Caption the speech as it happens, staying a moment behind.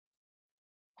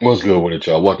What's good with it,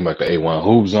 y'all? Welcome back to A1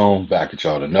 Hoop Zone. Back at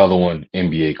y'all with another one.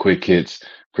 NBA Quick Hits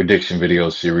prediction video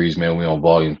series, man. We on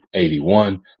volume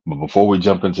 81. But before we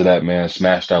jump into that, man,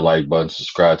 smash that like button,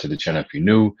 subscribe to the channel if you're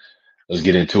new. Let's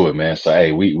get into it, man. So,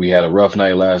 hey, we had a rough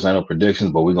night last night on predictions,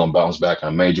 but we're gonna bounce back in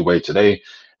a major way today.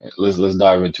 And let's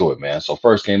dive into it, man. So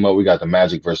first game up, we got the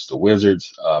Magic versus the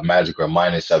Wizards. Magic are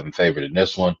 -7 favorite in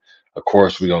this one. Of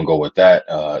course, we're gonna go with that.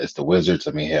 It's the Wizards.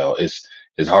 I mean, hell,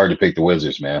 it's hard to pick the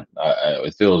Wizards, man.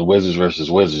 It feels Wizards versus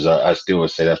Wizards. I still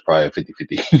would say that's probably a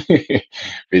 50-50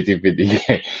 50-50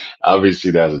 game.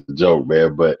 Obviously, that's a joke,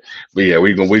 man. But yeah,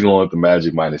 we going with the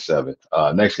Magic -7.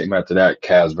 Next game after that,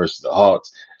 Cavs versus the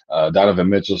Hawks. Donovan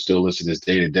Mitchell still listed as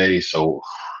day to day, so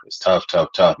it's tough, tough,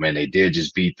 tough, man. They did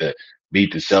just beat the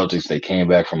Celtics. They came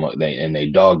back from they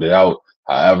dogged it out.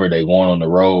 However, they won on the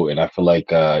road, and I feel like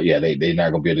yeah, they're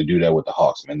not gonna be able to do that with the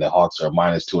Hawks, man. The Hawks are a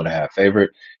 -2.5 favorite,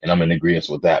 and I'm in agreement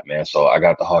with that, man. So I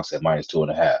got the Hawks at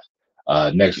 -2.5.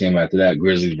 Next game after that,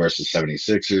 Grizzlies versus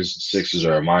 76ers. Sixers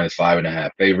are a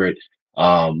 -5.5 favorite.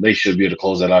 They should be able to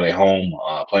close that out at home.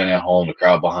 Playing at home, the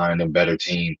crowd behind them, better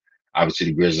team. Obviously,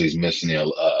 the Grizzlies missing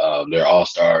their All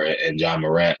Star and John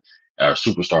Morant, or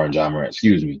superstar and John Morant,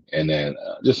 excuse me, and then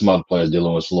just some other players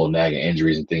dealing with some little nagging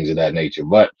injuries and things of that nature.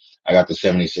 But I got the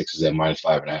 76ers at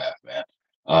 -5.5,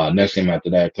 man. Next game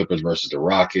after that, Clippers versus the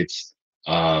Rockets.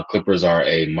 Clippers are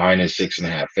a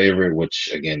 -6.5 favorite, which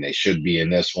again they should be in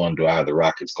this one. Do I have the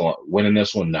Rockets going winning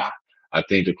this one? Nah. I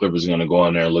think the Clippers are going to go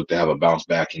in there and look to have a bounce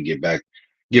back and get back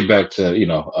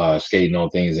to skating on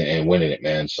things and winning it,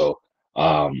 man. So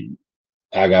um,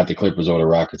 I got the Clippers over the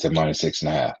Rockets at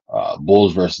 -6.5.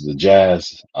 Bulls versus the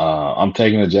Jazz. I'm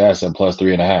taking the Jazz at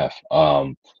 +3.5.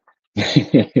 I'm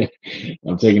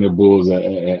taking the Bulls.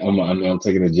 I'm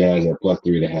taking the Jazz at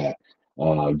 +3.5.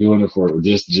 Doing it for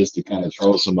just to kind of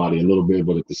troll somebody a little bit,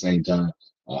 but at the same time,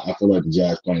 I feel like the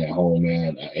Jazz playing at home,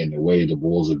 man, and the way the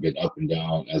Bulls have been up and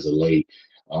down as of late,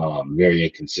 very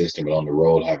inconsistent, but on the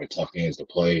road having tough games to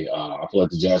play. I feel like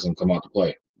the Jazz can come out to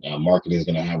play. Marketing is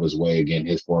going to have his way again,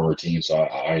 his former team, so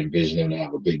I envision him to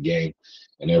have a big game,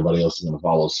 and everybody else is going to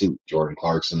follow suit. Jordan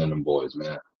Clarkson and them boys,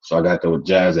 man. So I got the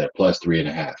Jazz at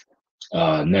 +3.5.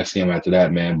 Next game after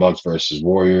that, man, Bucks versus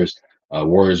Warriors.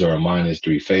 Warriors are a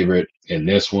 -3 favorite in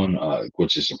this one,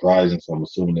 which is surprising. So I'm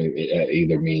assuming it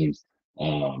either means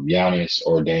Giannis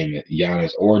or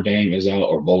Dame is out,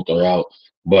 or both are out.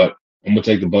 But I'm gonna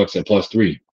take the Bucks at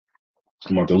 +3.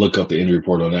 I'm going to look up the injury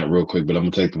report on that real quick, but I'm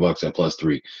gonna take the Bucks at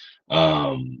 +3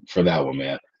 for that one,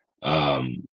 man.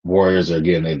 Warriors are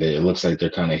again. They it looks like they're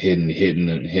kind of hitting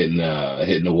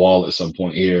the wall at some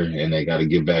point here, and they got to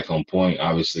get back on point.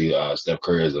 Obviously, Steph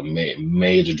Curry is a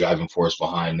major driving force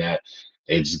behind that.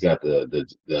 They just got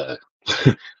the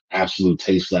absolute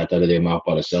taste slapped out of their mouth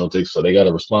by the Celtics, so they got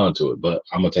to respond to it. But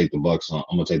I'm gonna take the Bucks on.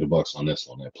 I'm gonna take the Bucks on this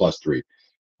one at +3.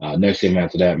 Next game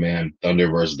after that, man, Thunder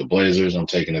versus the Blazers. I'm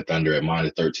taking the Thunder at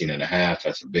 -13.5.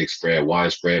 That's a big spread,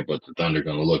 wide spread, but the Thunder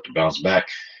going to look to bounce back.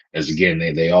 As again,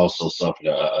 they also suffered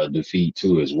a defeat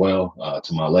too as well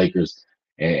to my Lakers,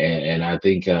 and I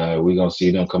think we're gonna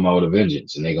see them come out with a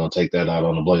vengeance, and they're gonna take that out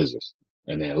on the Blazers.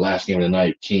 And then last game of the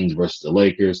night, Kings versus the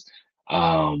Lakers.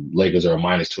 Lakers are a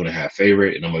 -2.5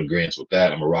 favorite, and I'm in agreement with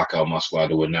that. I'm gonna rock out my squad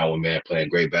to win that one, man. Playing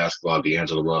great basketball.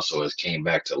 D'Angelo Russell has came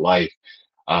back to life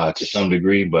to some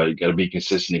degree, but you got to be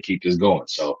consistent to keep this going.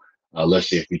 So let's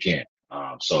see if we can.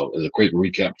 So as a quick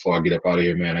recap before I get up out of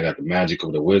here, man, I got the Magic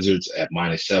over the Wizards at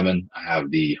 -7. I have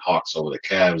the Hawks over the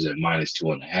Cavs at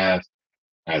 -2.5.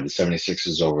 I have the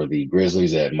 76ers over the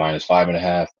Grizzlies at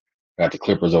 -5.5. I got the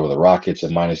Clippers over the Rockets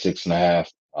at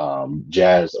 -6.5.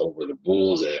 Jazz over the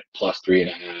Bulls at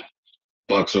 +3.5.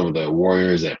 Bucks over the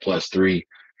Warriors at +3.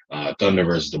 Thunder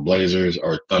versus the Blazers,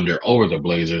 or Thunder over the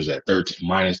Blazers at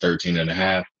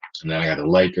 -13.5. And then I got the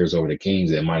Lakers over the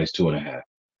Kings at -2.5.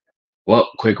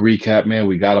 Well, quick recap, man.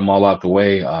 We got them all out the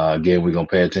way. Again, we're gonna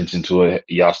pay attention to it.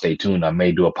 Y'all stay tuned. I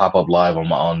may do a pop up live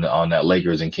on that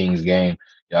Lakers and Kings game.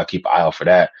 Y'all keep an eye out for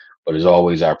that. But as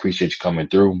always, I appreciate you coming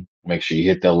through. Make sure you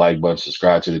hit that like button,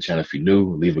 subscribe to the channel if you're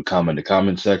new, leave a comment in the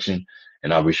comment section,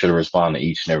 and I'll be sure to respond to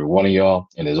each and every one of y'all.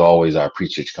 And as always, I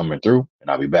appreciate you coming through,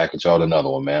 and I'll be back at y'all with another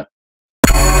one, man.